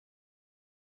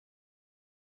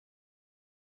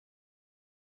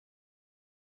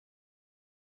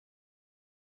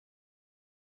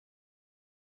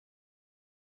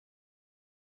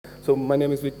So my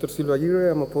name is Silva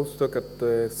Aguirre. I'm a postdoc at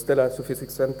the Stellar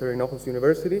Astrophysics Center in Aarhus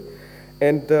University.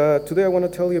 And today I want to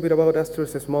tell you a bit about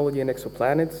asteroseismology and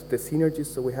exoplanets, the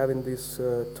synergies that we have in this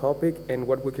topic, and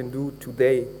what we can do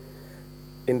today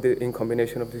in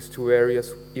combination of these two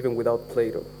areas, even without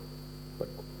Plato. But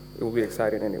it will be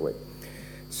exciting anyway.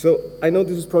 So I know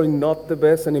this is probably not the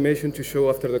best animation to show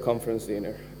after the conference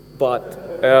dinner, but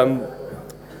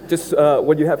just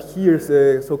what you have here is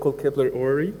a so-called Kepler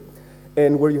orrery,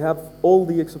 and where you have all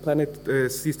the exoplanet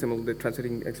system of the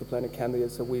transiting exoplanet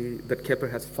candidates that Kepler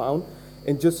has found,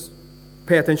 and just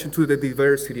pay attention to the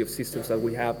diversity of systems that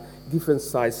we have, different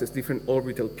sizes, different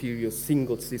orbital periods,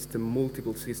 single system,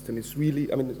 multiple system. It's really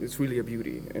a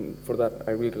beauty, and for that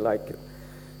I really like it.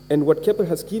 And what Kepler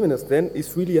has given us then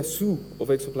is really a zoo of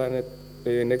exoplanet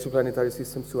and exoplanetary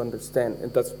systems to understand,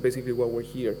 and that's basically why we're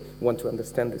here. We want to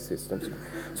understand the systems.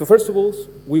 So first of all,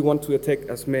 we want to detect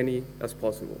as many as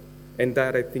possible, and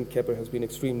that I think Kepler has been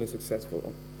extremely successful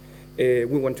on. We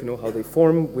want to know how they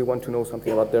form, we want to know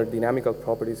something about their dynamical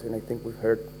properties, and I think we've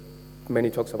heard many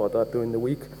talks about that during the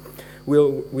week. We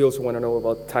also want to know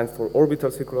about times for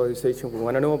orbital circularization, we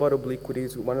want to know about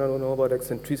obliquities, we want to know about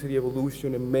eccentricity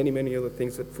evolution, and many, many other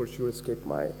things that for sure escape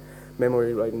my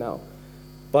memory right now.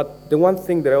 But the one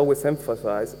thing that I always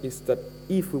emphasize is that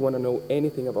if we want to know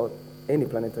anything about any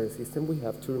planetary system, we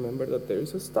have to remember that there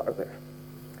is a star there.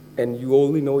 And you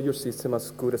only know your system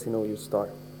as good as you know your star.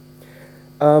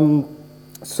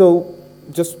 So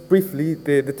just briefly,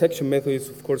 the detection method is,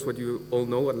 of course, what you all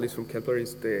know, at least from Kepler,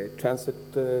 is the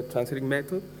transiting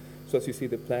method. So as you see,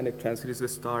 the planet transits the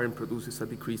star and produces a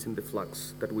decrease in the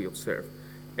flux that we observe.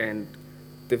 And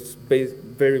this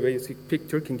very basic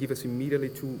picture can give us immediately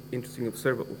two interesting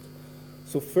observables.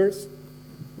 So first,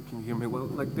 can you hear me well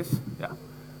like this? Yeah.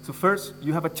 So first,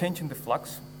 you have a change in the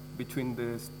flux between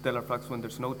the stellar flux when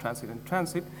there's no transit and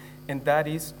transit, and that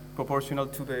is proportional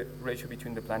to the ratio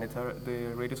between the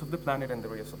radius of the planet and the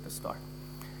radius of the star.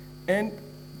 And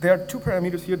there are two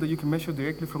parameters here that you can measure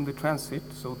directly from the transit,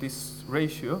 so this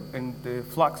ratio and the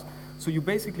flux. So you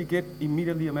basically get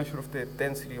immediately a measure of the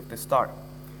density of the star.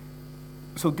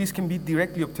 So this can be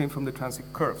directly obtained from the transit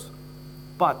curves.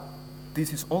 But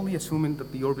this is only assuming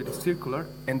that the orbit is circular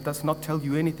and does not tell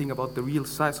you anything about the real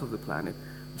size of the planet.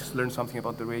 Just learn something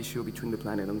about the ratio between the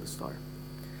planet and the star.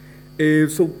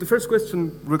 So the first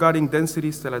question regarding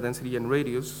density, stellar density, and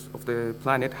radius of the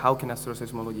planet, how can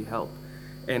asteroseismology help?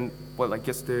 And well, I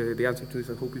guess the answer to this,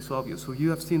 I hope, is obvious. So you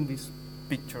have seen this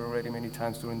picture already many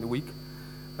times during the week.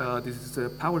 This is the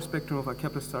power spectrum of a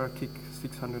Kepler star,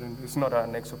 KASC-7, and it's not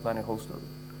an exoplanet host orbit.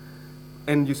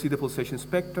 And you see the pulsation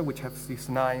spectra, which has this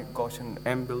nice Gaussian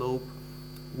envelope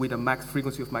with a max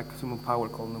frequency of maximum power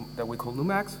that we call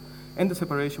Numax. And the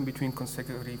separation between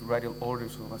consecutive radial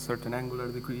orders of a certain angular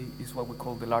degree is what we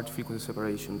call the large frequency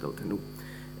separation, delta nu.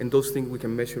 And those things we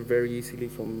can measure very easily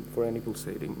for any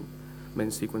pulsating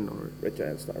main sequence or red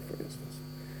giant star, for instance.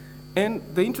 And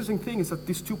the interesting thing is that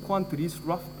these two quantities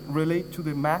relate to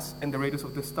the mass and the radius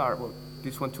of the star. Well,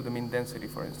 this one to the mean density,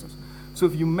 for instance. So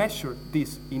if you measure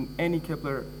this in any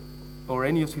Kepler or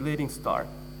any oscillating star,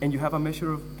 and you have a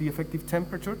measure of the effective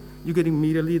temperature, you get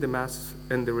immediately the mass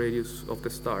and the radius of the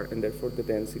star, and therefore the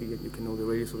density, and you can know the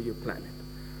radius of your planet.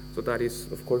 So that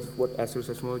is, of course, what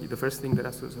asteroseismology, the first thing that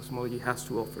asteroseismology has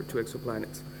to offer to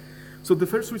exoplanets. So the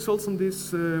first results on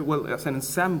this, well, as an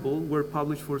ensemble, were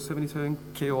published for 77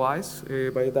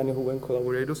 KOIs by Daniel Hu and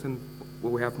collaborators, and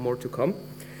we have more to come.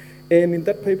 And in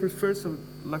that paper, first, I would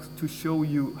like to show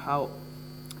you how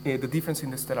the difference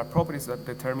in the stellar properties that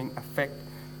affect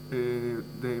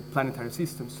the planetary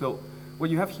system. So what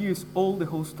you have here is all the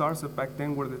host stars that back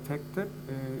then were detected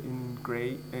in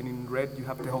gray, and in red you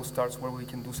have the host stars where we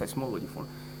can do seismology for.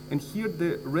 And here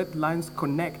the red lines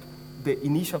connect the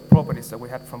initial properties that we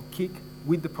had from KIC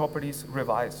with the properties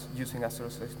revised using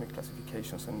asteroseismic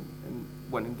classifications and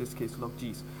well, in this case, log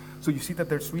Gs. So you see that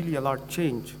there's really a large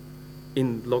change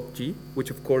in log G, which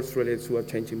of course relates to a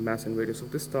change in mass and radius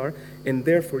of the star, and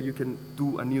therefore you can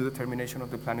do a new determination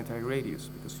of the planetary radius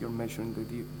because you're measuring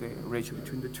the ratio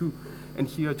between the two. And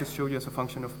here I just show you as a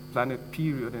function of planet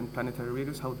period and planetary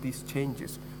radius how this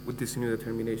changes with this new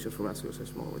determination from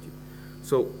asteroseismology.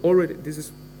 So already this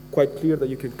is quite clear that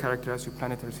you can characterize your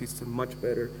planetary system much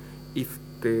better if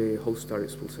the host star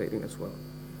is pulsating as well.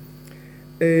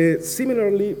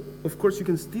 Similarly, of course, you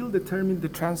can still determine the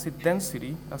transit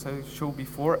density, as I showed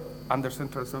before, under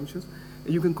central assumptions,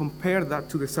 and you can compare that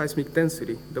to the seismic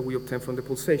density that we obtain from the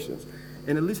pulsations.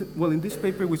 And at least, well, in this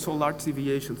paper, we saw large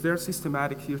deviations. They are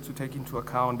systematic here to take into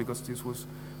account because this was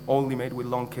only made with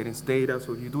long cadence data.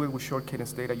 So if you do it with short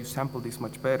cadence data, you sample this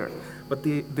much better. But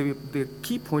the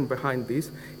key point behind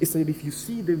this is that if you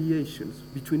see deviations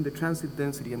between the transit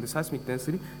density and the seismic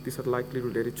density, these are likely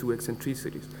related to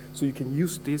eccentricities. So you can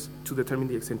use this to determine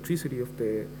the eccentricity of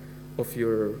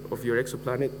your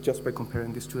exoplanet just by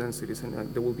comparing these two densities,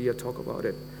 and there will be a talk about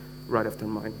it right after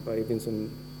mine by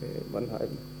Vincent Van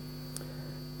Heiden.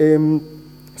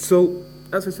 So,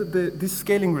 as I said, these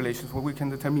scaling relations where we can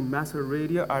determine mass or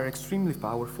radii are extremely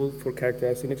powerful for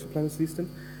characterizing exoplanet systems,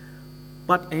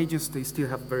 but ages, they still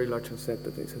have very large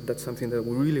uncertainties, and that's something that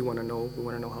we really want to know. We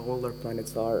want to know how old our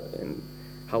planets are and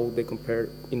how they compare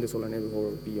in the solar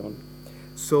neighborhood or beyond.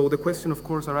 So the question, of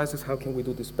course, arises, how can we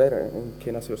do this better, and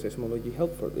can asteroseismology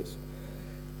help for this?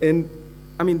 And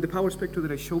I mean, the power spectrum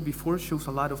that I showed before shows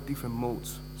a lot of different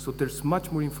modes. So there's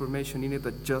much more information in it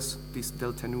than just this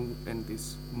delta nu and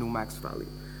this nu max value.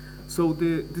 So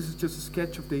this is just a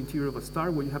sketch of the interior of a star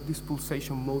where you have these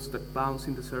pulsation modes that bounce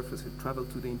in the surface and travel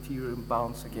to the interior and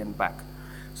bounce again back.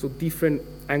 So different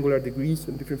angular degrees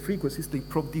and different frequencies, they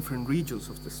probe different regions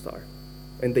of the star.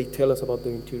 And they tell us about the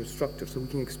interior structure. So we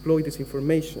can exploit this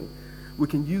information. We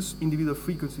can use individual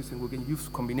frequencies and we can use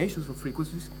combinations of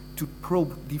frequencies to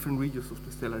probe different regions of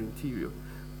the stellar interior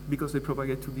because they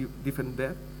propagate to different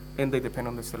depth and they depend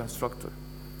on the stellar structure.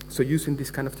 So using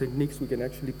these kind of techniques, we can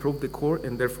actually probe the core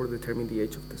and therefore determine the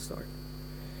age of the star.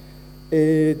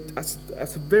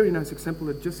 As a very nice example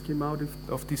that just came out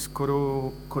of this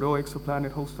CoRoT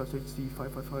exoplanet host star HD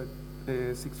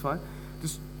 55565,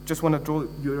 just want to draw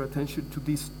your attention to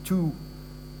these two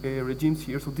regimes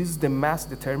here. So this is the mass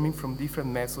determined from different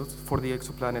methods for the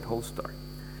exoplanet host star.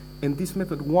 And this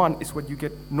method one is what you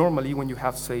get normally when you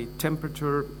have, say,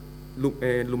 temperature,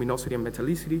 luminosity, and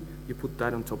metallicity. You put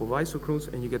that on top of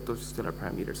isochrones, and you get those stellar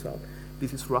parameters out.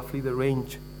 This is roughly the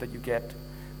range that you get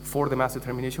for the mass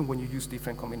determination when you use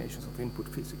different combinations of input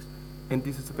physics. And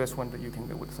this is the best one that you can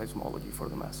get with seismology for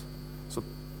the mass. So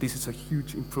this is a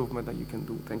huge improvement that you can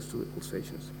do thanks to the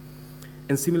pulsations.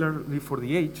 And similarly for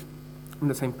the age, in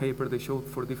the same paper, they showed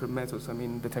for different methods, I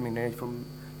mean, determining age from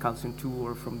calcium-2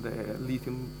 or from the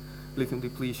lithium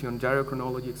depletion,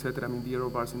 gyrochronology, etc. I mean, the error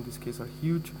bars in this case are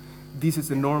huge. This is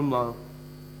the normal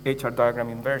HR diagram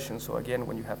inversion. So again,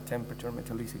 when you have temperature,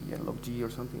 metallicity, and log G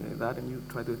or something like that, and you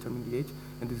try to determine the age,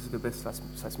 and this is the best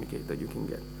seismic age that you can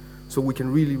get. So we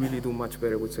can really, really do much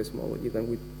better with seismology than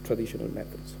with traditional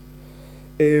methods.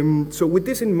 So with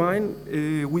this in mind,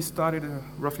 we started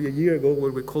roughly a year ago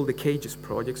what we call the CAGES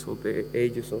project, so the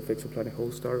ages of exoplanet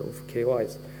host star of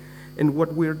KOIs. And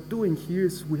what we're doing here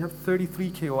is we have 33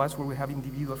 KOIs where we have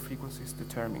individual frequencies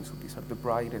determined. So these are the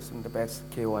brightest and the best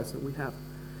KOIs that we have.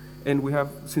 And we have,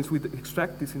 since we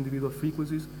extract these individual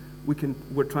frequencies,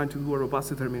 we're trying to do a robust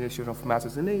determination of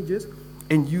masses and ages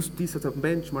and use this as a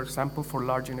benchmark sample for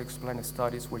larger exoplanet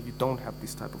studies where you don't have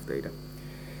this type of data.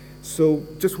 So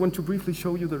just want to briefly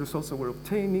show you the results that we're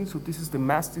obtaining. So this is the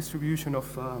mass distribution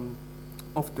of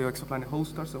the exoplanet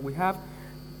host stars that we have.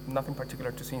 Nothing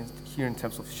particular to see here in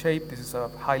terms of shape. This is a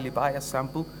highly biased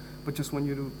sample, but just want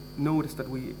you to notice that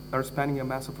we are spanning a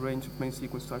massive range of main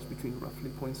sequence stars between roughly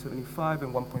 0.75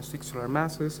 and 1.6 solar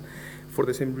masses. For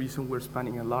the same reason, we're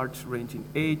spanning a large range in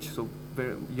age, so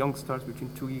very young stars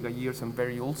between 2 giga-years and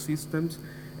very old systems.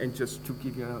 And just to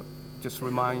give you just a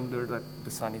reminder that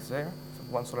the sun is there.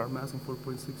 1 solar mass and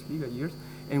 4.6 giga-years,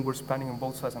 and we're spanning on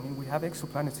both sides. I mean, we have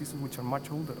exoplanet systems which are much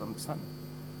older than the sun,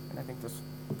 and I think that's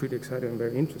pretty exciting and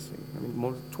very interesting. I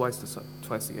mean, twice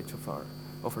the age of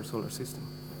our solar system.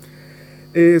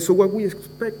 So what we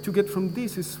expect to get from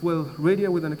this is, well, radii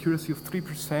with an accuracy of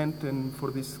 3%, and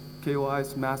for these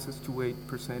KOIs, masses to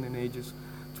 8% and ages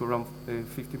to around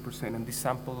 15%, and this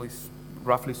sample is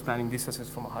roughly spanning distances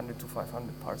from 100 to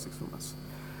 500 parsecs from us.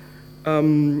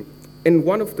 And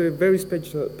one of the very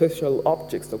special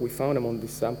objects that we found among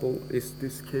this sample is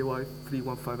this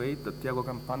KY3158 that Tiago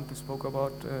Campante spoke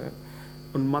about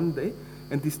on Monday.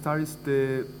 And this star is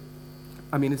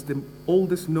it's the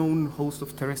oldest known host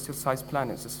of terrestrial-sized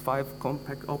planets. There's 5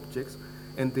 compact objects,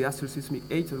 and the asteroseismic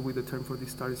age that we determined for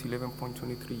this star is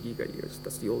 11.23 giga-years.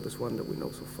 That's the oldest one that we know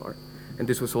so far. And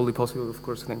this was only possible, of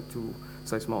course, thanks to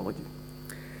seismology.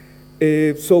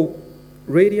 So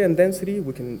radii and density,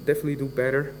 we can definitely do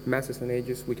better. Masses and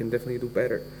ages, we can definitely do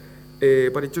better.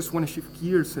 But I just want to shift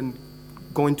gears and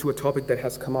go into a topic that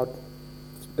has come out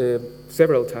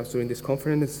several times during this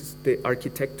conference. This is the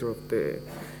architecture of the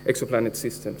exoplanet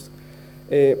systems.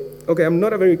 Okay, I'm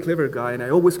not a very clever guy, and I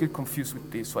always get confused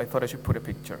with this, so I thought I should put a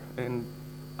picture, and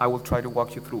I will try to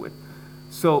walk you through it.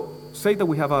 So say that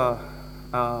we have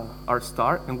our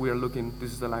star, and we are looking,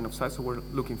 this is the line of sight, so we're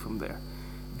looking from there.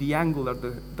 the angle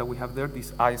that we have there,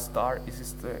 this I star,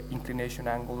 is the inclination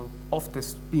angle of the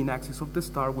spin axis of the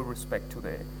star with respect to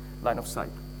the line of sight.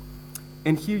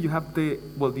 And here you have the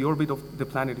orbit of the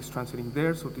planet is transiting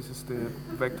there, so this is the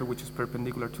vector which is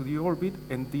perpendicular to the orbit,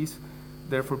 and this,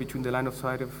 therefore, between the line of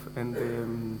sight and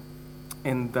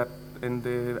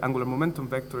the angular momentum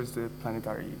vector is the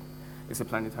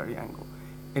planetary angle.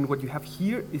 And what you have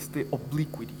here is the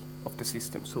obliquity of the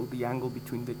system, so the angle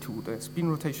between the two, the spin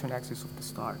rotation axis of the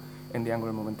star and the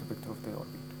angular momentum vector of the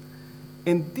orbit.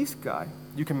 And this guy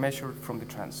you can measure from the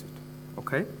transit,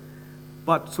 okay?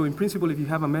 But so in principle, if you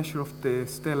have a measure of the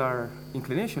stellar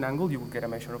inclination angle, you will get a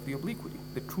measure of the obliquity,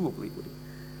 the true obliquity.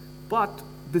 But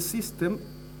the system,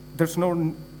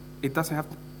 it doesn't have,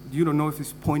 you don't know if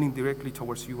it's pointing directly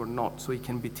towards you or not, so it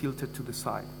can be tilted to the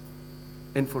side.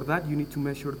 And for that, you need to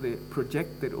measure the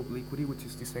projected obliquity, which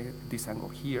is this angle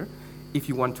here, if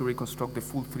you want to reconstruct the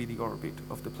full 3D orbit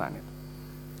of the planet.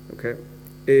 Okay.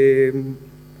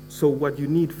 So what you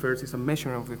need first is a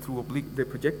measurement of the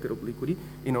projected obliquity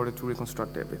in order to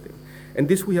reconstruct everything. And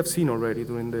this we have seen already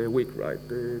during the week, right?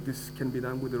 This can be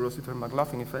done with the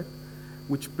Rossiter-McLaughlin effect,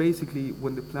 which basically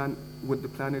when the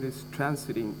planet is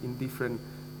transiting in different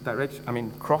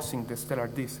directions, crossing the stellar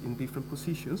disk in different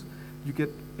positions, you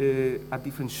get a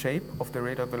different shape of the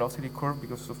radial velocity curve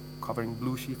because of covering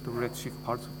blue shift or red shift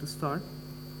parts of the star.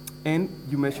 And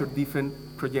you measure different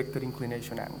projected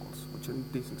inclination angles, which in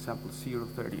this example, 0,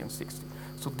 30, and 60.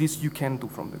 So this you can do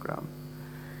from the ground.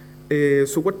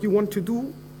 So what you want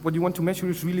to measure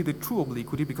is really the true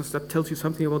obliquity, because that tells you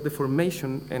something about the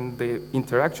formation and the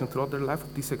interaction throughout the life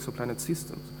of these exoplanet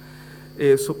systems.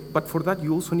 But for that,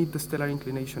 you also need the stellar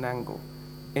inclination angle.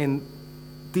 And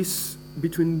this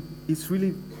it's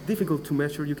really difficult to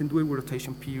measure. You can do it with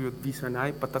rotation period, visa and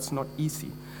I, but that's not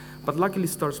easy. But luckily,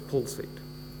 stars pulsate.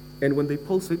 And when they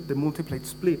pulsate, the multiplate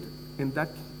split, and that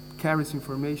carries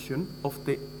information of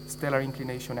the stellar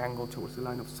inclination angle towards the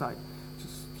line of sight.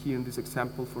 Just here in this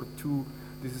example for 2,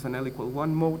 this is an L =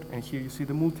 1 mode, and here you see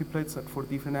the multiplates at 4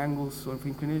 different angles of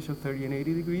inclination, 30 and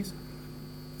 80 degrees.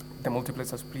 The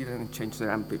multiplates are split and change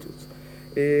their amplitudes.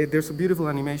 There's a beautiful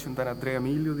animation that Andrea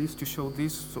Emilio did to show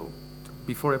this. So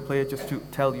before I play it, just to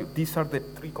tell you, these are the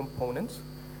 3 components,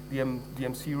 the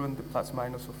M0 and the plus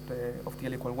minus of the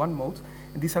L = 1 modes.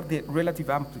 And these are the relative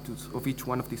amplitudes of each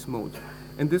one of these modes.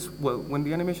 And this, when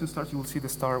the animation starts, you will see the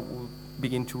star will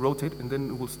begin to rotate, and then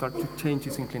it will start to change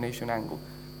its inclination angle.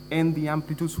 And the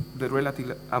amplitudes, the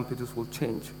relative amplitudes will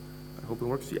change. I hope it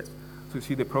works, yes. So you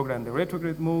see the program in the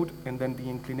retrograde mode, and then the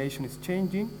inclination is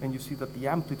changing, and you see that the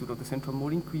amplitude of the central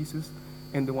mode increases,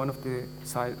 and the one of the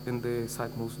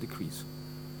side modes decrease.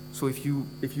 So if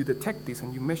you detect this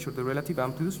and you measure the relative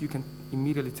amplitudes, you can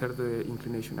immediately tell the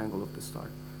inclination angle of the star.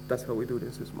 That's how we do it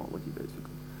in seismology,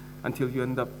 basically. Until you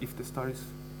end up, if the star is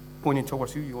pointing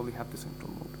towards you, you only have the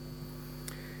central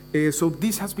mode. So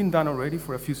this has been done already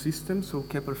for a few systems. So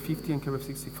Kepler 50 and Kepler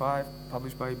 65,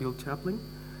 published by Bill Chaplin.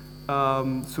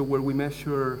 So where we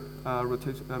measure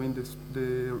rotation,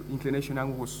 the inclination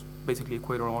angle was basically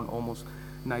equator on almost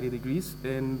 90 degrees.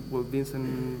 And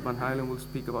Vincent Van Huylen will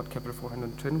speak about Kepler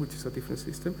 410, which is a different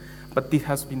system. But this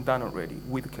has been done already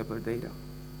with Kepler data.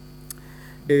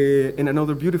 And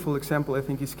another beautiful example, I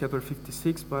think, is Kepler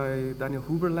 56 by Daniel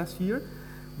Huber last year,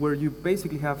 where you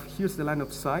basically have, here's the line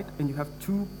of sight, and you have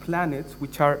 2 planets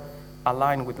which are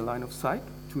aligned with the line of sight,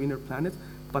 2 inner planets,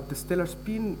 but the stellar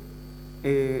spin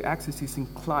axis is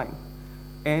inclined.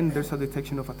 And there's a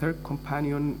detection of a third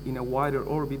companion in a wider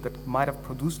orbit that might have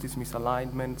produced this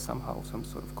misalignment somehow, some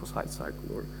sort of cosine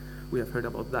cycle, or we have heard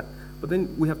about that. But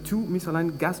then we have 2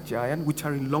 misaligned gas giants, which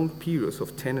are in long periods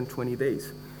of 10 and 20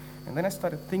 days. And then I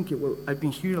started thinking, well, I've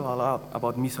been hearing a lot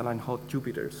about misaligned hot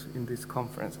Jupiters in this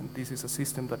conference, and this is a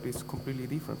system that is completely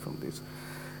different from this.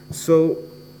 So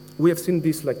we have seen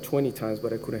this like 20 times,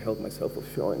 but I couldn't help myself of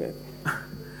showing it.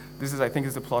 This is, I think,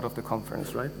 is the plot of the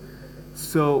conference, right?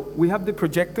 So we have the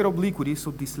projected obliquity,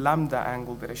 so this lambda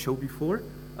angle that I showed before,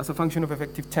 as a function of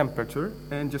effective temperature.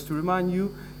 And just to remind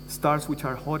you, stars which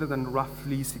are hotter than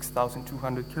roughly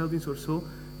 6,200 kelvins or so,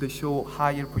 they show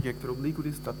higher projected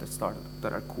obliquities than the stars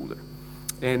that are cooler.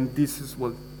 And this is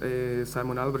what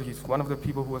Simon Albert, he's one of the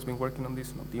people who has been working on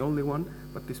this, not the only one,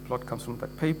 but this plot comes from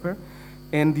that paper.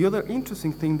 And the other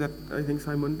interesting thing that I think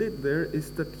Simon did there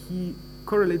is that he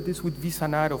correlated this with visa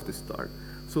nat of the star.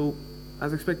 So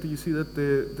as expected, you see that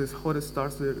the hottest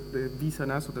stars, the visa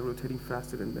nat, so they're rotating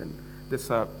faster, and then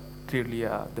there's clearly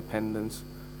a dependence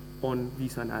on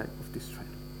visa nat of this trend.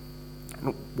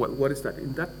 And what is that?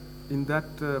 In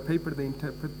that paper, they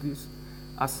interpret this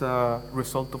as a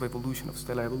result of evolution, of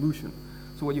stellar evolution.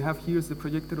 So what you have here is the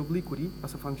projected obliquity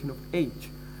as a function of age.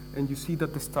 And you see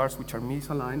that the stars which are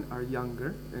misaligned are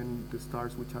younger, and the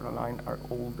stars which are aligned are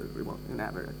older, in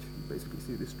average. You basically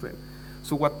see this trend.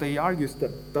 So what they argue is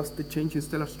that does the change in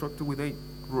stellar structure with age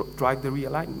drive the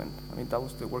realignment? I mean, that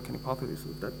was the working hypothesis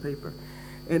of that paper.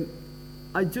 And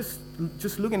I just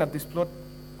looking at this plot,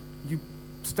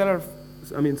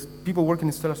 people working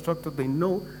in stellar structure, they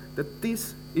know that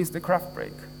this is the craft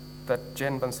break that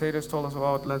Jen Van Seders told us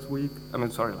about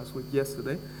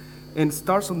yesterday. And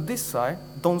stars on this side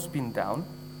don't spin down,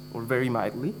 or very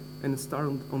mildly, and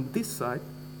stars on this side,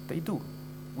 they do,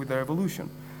 with their evolution.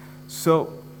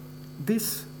 So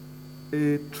this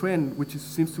trend, which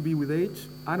seems to be with age,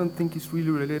 I don't think is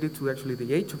really related to actually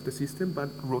the age of the system, but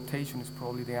rotation is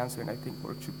probably the answer, and I think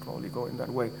work should probably go in that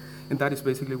way. And that is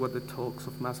basically what the talks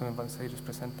of Masson and Van Seders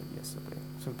presented yesterday.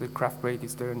 So the craft break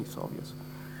is there and it's obvious.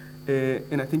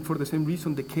 And I think for the same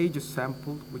reason, the cages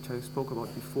sampled, which I spoke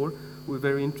about before, were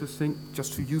very interesting,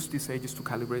 just to use these ages to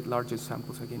calibrate larger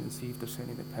samples again and see if there's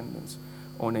any dependence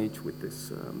on age with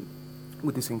this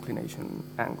inclination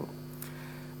angle.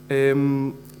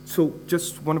 So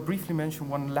just want to briefly mention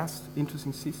one last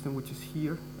interesting system, which is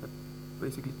here, at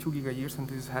basically 2 gigayears, and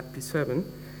this is HAT-P7.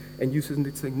 And using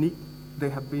this technique,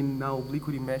 there have been now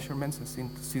obliquity measurements, and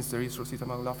since there is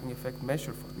Rosita-McLaughlin effect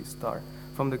measured for this star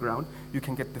from the ground, you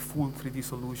can get the full 3D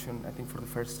solution, I think for the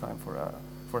first time, for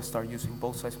a star using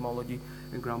both seismology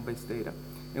and ground-based data.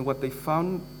 And what they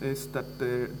found is that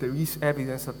there is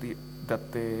evidence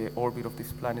that the orbit of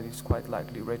this planet is quite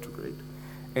likely retrograde.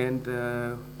 And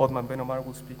Othman Ben Omar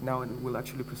will speak now and will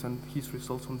actually present his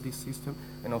results on this system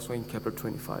and also in Kepler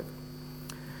 25.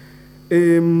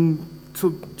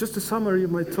 So just a summary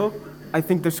of my talk, I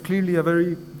think there's clearly a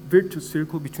very virtuous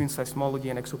circle between seismology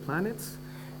and exoplanets.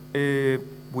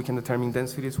 We can determine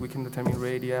densities, we can determine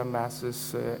radii,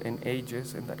 masses, and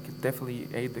ages, and that can definitely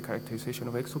aid the characterization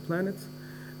of exoplanets.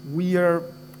 We are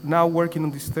now working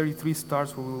on these 33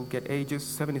 stars where we will get ages.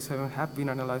 77 have been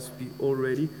analyzed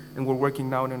already, and we're working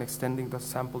now on extending the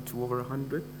sample to over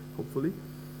 100, hopefully.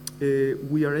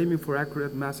 We are aiming for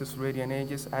accurate masses, radii, and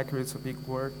ages. Accurate is a big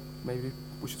word. Maybe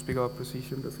we should speak about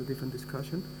precision. That's a different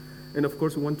discussion. And of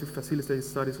course, we want to facilitate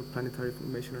studies of planetary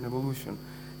formation and evolution.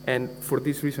 And for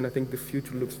this reason, I think the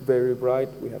future looks very bright.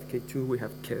 We have K2, we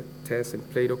have TESS and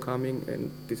Plato coming, and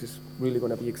this is really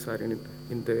going to be exciting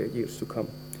in the years to come.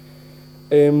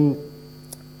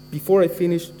 Before I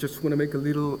finish, just want to make a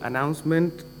little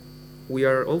announcement. We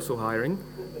are also hiring,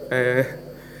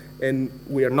 and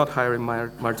we are not hiring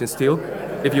Martin Steele,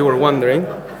 if you were wondering.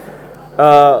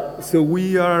 So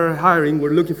we are hiring,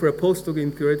 we're looking for a postdoc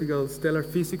in theoretical stellar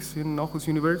physics in Aarhus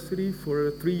University for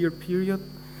a 3-year period.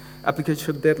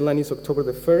 Application deadline is October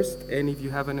the 1st, and if you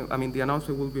have the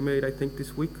announcement will be made, I think,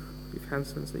 this week, if Hans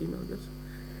sends the email, yes.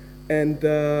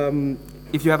 And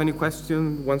if you have any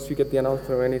questions, once you get the announcement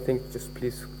or anything, just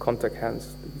please contact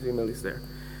Hans. His email is there.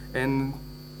 And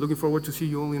looking forward to see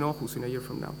you all in Aarhus in a year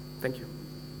from now. Thank you.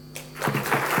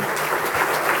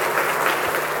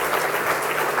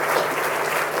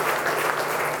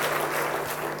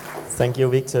 Thank you,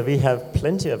 Victor. We have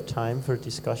plenty of time for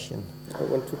discussion. I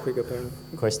want to pick up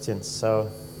questions. So,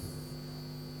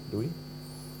 Louis?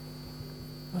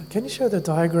 Can you show the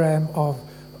diagram of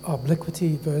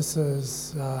obliquity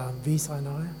versus V sin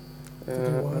I? I think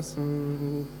it was.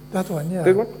 That one, yeah.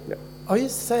 That one? Yeah. Are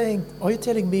you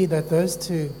telling me that those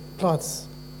two plots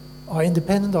are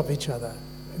independent of each other?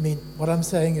 I mean, what I'm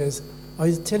saying is, are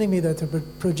you telling me that the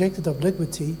projected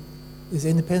obliquity is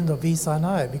independent of V sin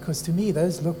I? Because to me,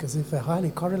 those look as if they're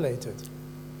highly correlated.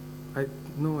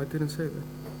 No, I didn't say that.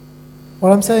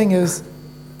 What I'm saying is,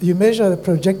 you measure the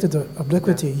projected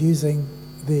obliquity using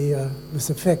this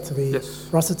effect, the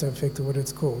Rossiter effect, or what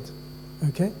it's called.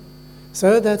 Okay?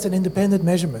 So that's an independent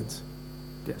measurement.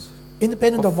 Yes.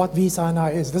 Independent of what V sin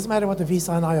I is. It doesn't matter what the V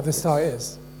sin I of the star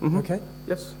is. Mm-hmm. Okay?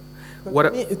 Yes.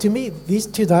 To me, these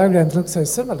two diagrams look so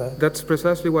similar. That's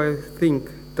precisely why I think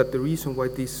that the reason why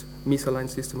this misaligned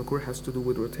system occurs has to do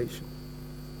with rotation.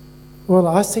 Well,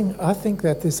 I think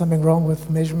that there's something wrong with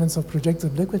measurements of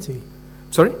projected obliquity.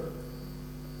 Sorry?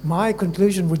 My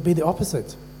conclusion would be the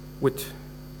opposite. Which?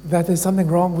 That there's something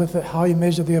wrong with how you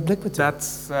measure the obliquity.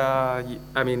 That's, for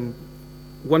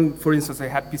instance, the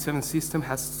HAT-P7 system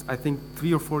has, I think,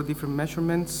 3 or 4 different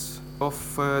measurements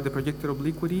of the projected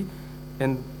obliquity,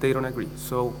 and they don't agree.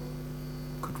 So,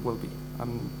 could well be.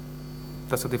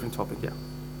 That's a different topic, yeah.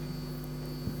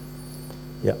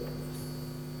 Yeah.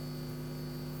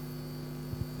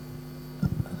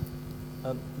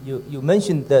 You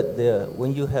mentioned that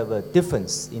when you have a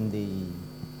difference in the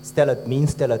mean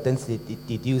stellar density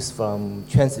deduced from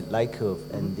transit light curve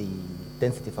and the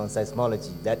density from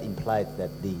seismology, that implied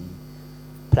that the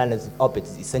planet's orbit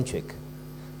is eccentric.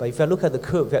 But if I look at the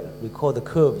curve, recall the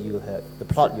curve you have, the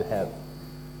plot you have,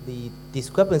 the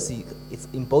discrepancy is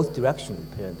in both directions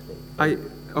apparently. I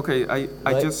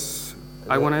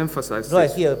Right. want to emphasize Right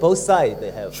this. here, both sides they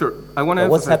have. Sure, I want to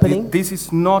What's emphasize happening? this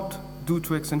is not due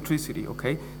to eccentricity,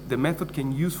 okay? The method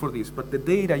can use for this, but the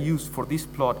data used for this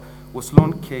plot was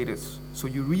long cadence. So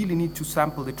you really need to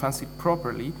sample the transit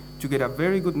properly to get a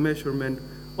very good measurement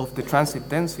of the transit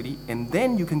density, and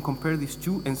then you can compare these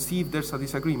two and see if there's a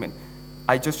disagreement.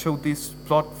 I just showed this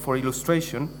plot for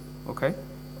illustration, okay,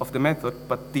 of the method,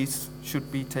 but this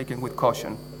should be taken with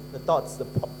caution. The dots, the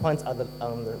points are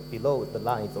below the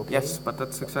lines, okay? Yes, but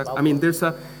that's exactly, I mean,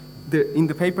 in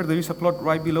the paper there is a plot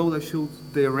right below that shows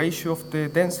the ratio of the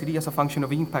density as a function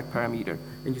of impact parameter.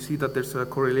 And you see that there's a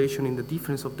correlation in the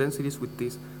difference of densities with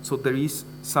this. So there is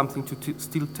something to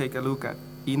still take a look at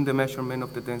in the measurement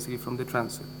of the density from the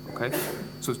transit, okay?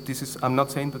 So this is, I'm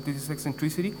not saying that this is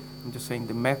eccentricity, I'm just saying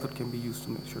the method can be used to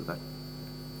measure that.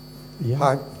 Yeah.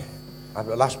 Hi. I've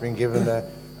at last been given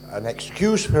an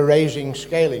excuse for raising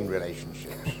scaling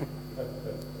relationships.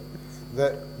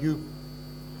 That you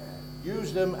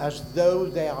use them as though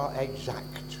they are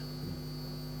exact.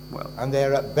 Well, And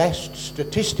they're at best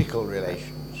statistical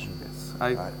relations. yes,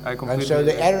 Right? I completely And so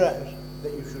the agree. errors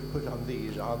that you should put on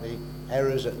these are the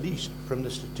errors at least from the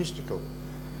statistical.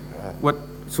 What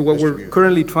we're distribution.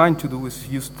 currently trying to do is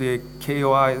use the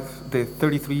KOI, the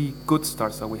 33 good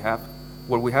stars that we have,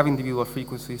 where we have individual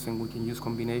frequencies and we can use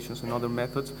combinations and other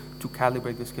methods to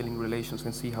calibrate the scaling relations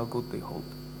and see how good they hold.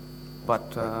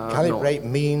 But Calibrate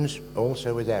means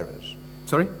also with errors.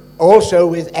 Sorry? Also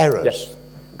with errors. Yes.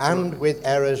 And with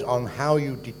errors on how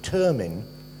you determine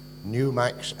new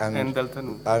max And delta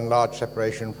nu. and large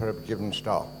separation for a given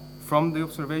star. From the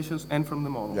observations and from the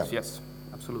models, Yeah. yes,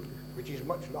 absolutely. Which is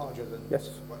much larger than Yes,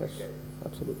 what yes, you gave.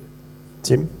 absolutely.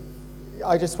 Tim?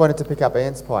 I just wanted to pick up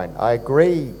Ian's point. I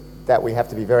agree that we have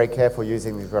to be very careful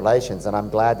using these relations, and I'm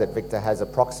glad that Victor has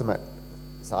approximate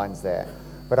signs there.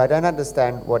 But I don't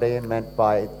understand what Ian meant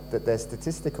by that they're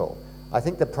statistical. I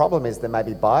think the problem is there may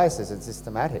be biases in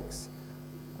systematics.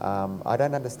 I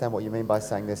don't understand what you mean by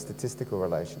saying they're statistical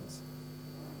relations.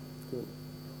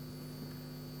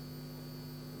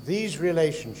 These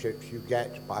relationships you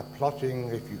get by plotting,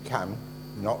 if you can,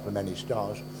 not for many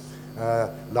stars,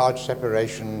 large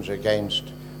separations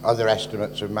against other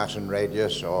estimates of mass and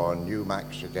radius, or new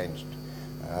max against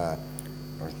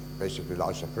basically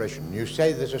large separation. You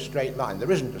say there's a straight line.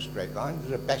 There isn't a straight line.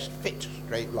 There's a best fit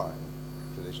straight line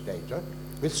to this data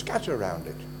with scatter around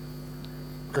it.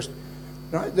 Because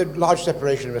the large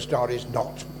separation of a star is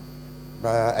not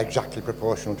exactly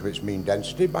proportional to its mean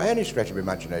density by any stretch of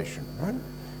imagination. Right?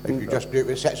 If you just do it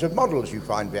with sets of models, you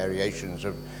find variations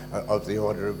of the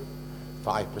order of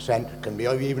 5%, can be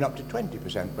even up to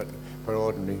 20%, but for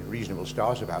ordinary reasonable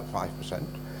stars, about 5%.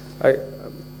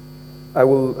 I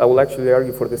will actually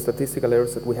argue for the statistical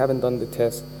errors that we haven't done the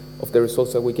test of the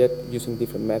results that we get using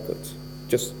different methods,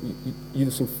 just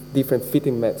using different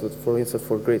fitting methods, for instance,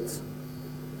 for grids.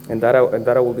 And that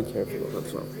I will be careful of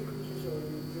as well.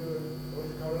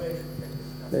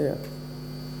 Yeah,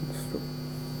 that's true.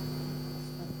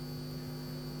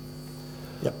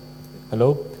 Yeah.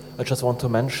 Hello. I just want to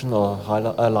mention or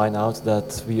line out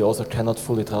that we also cannot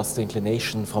fully trust the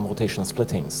inclination from rotational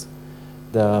splittings.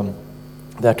 There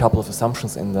are a couple of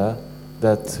assumptions in there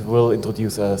that will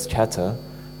introduce a scatter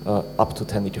up to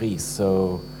 10 degrees.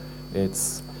 So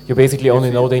you basically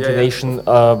only know the inclination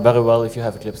very well if you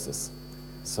have eclipses.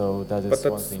 So that is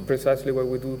one thing. But that's precisely why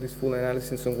we do this full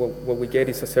analysis, and what we get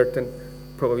is a certain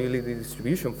probability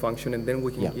distribution function, and then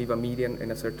we can give a median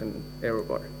and a certain error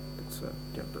bar. That's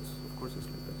of course it's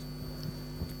like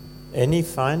that. Any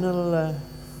final?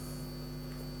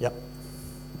 Yeah.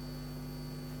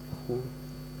 Who?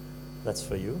 That's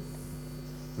for you.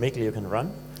 Mikkel, you can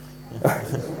run.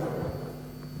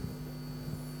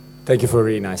 Thank you for a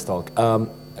really nice talk.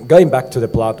 Going back to the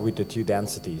plot with the two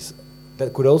densities,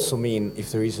 that could also mean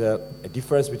if there is a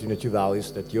difference between the two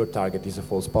values that your target is a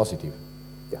false positive.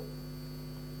 Yeah,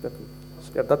 definitely.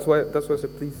 Yeah, that's why I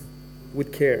said please,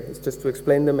 with care. It's just to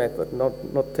explain the method, not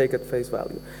take at face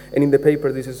value. And in the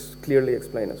paper, this is clearly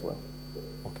explained as well.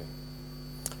 Okay.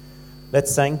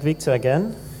 Let's thank Victor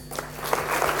again.